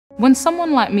When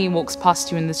someone like me walks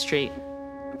past you in the street,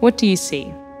 what do you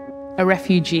see? A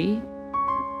refugee?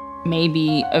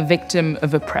 Maybe a victim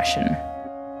of oppression?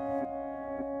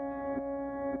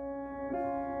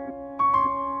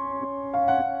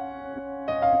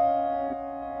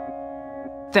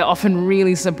 They're often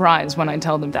really surprised when I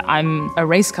tell them that I'm a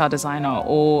race car designer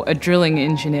or a drilling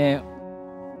engineer.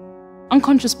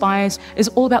 Unconscious bias is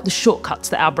all about the shortcuts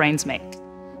that our brains make.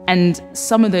 And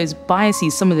some of those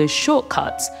biases, some of those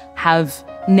shortcuts have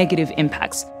negative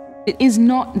impacts. It is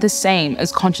not the same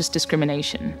as conscious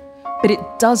discrimination, but it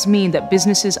does mean that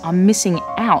businesses are missing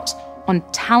out on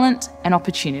talent and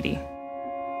opportunity.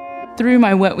 Through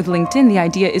my work with LinkedIn, the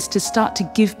idea is to start to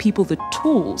give people the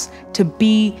tools to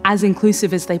be as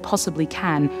inclusive as they possibly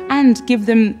can and give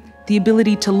them the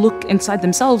ability to look inside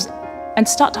themselves and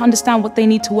start to understand what they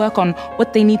need to work on,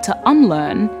 what they need to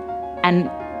unlearn and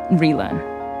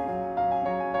relearn.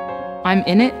 I'm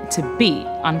in it to be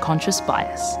unconscious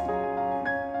bias.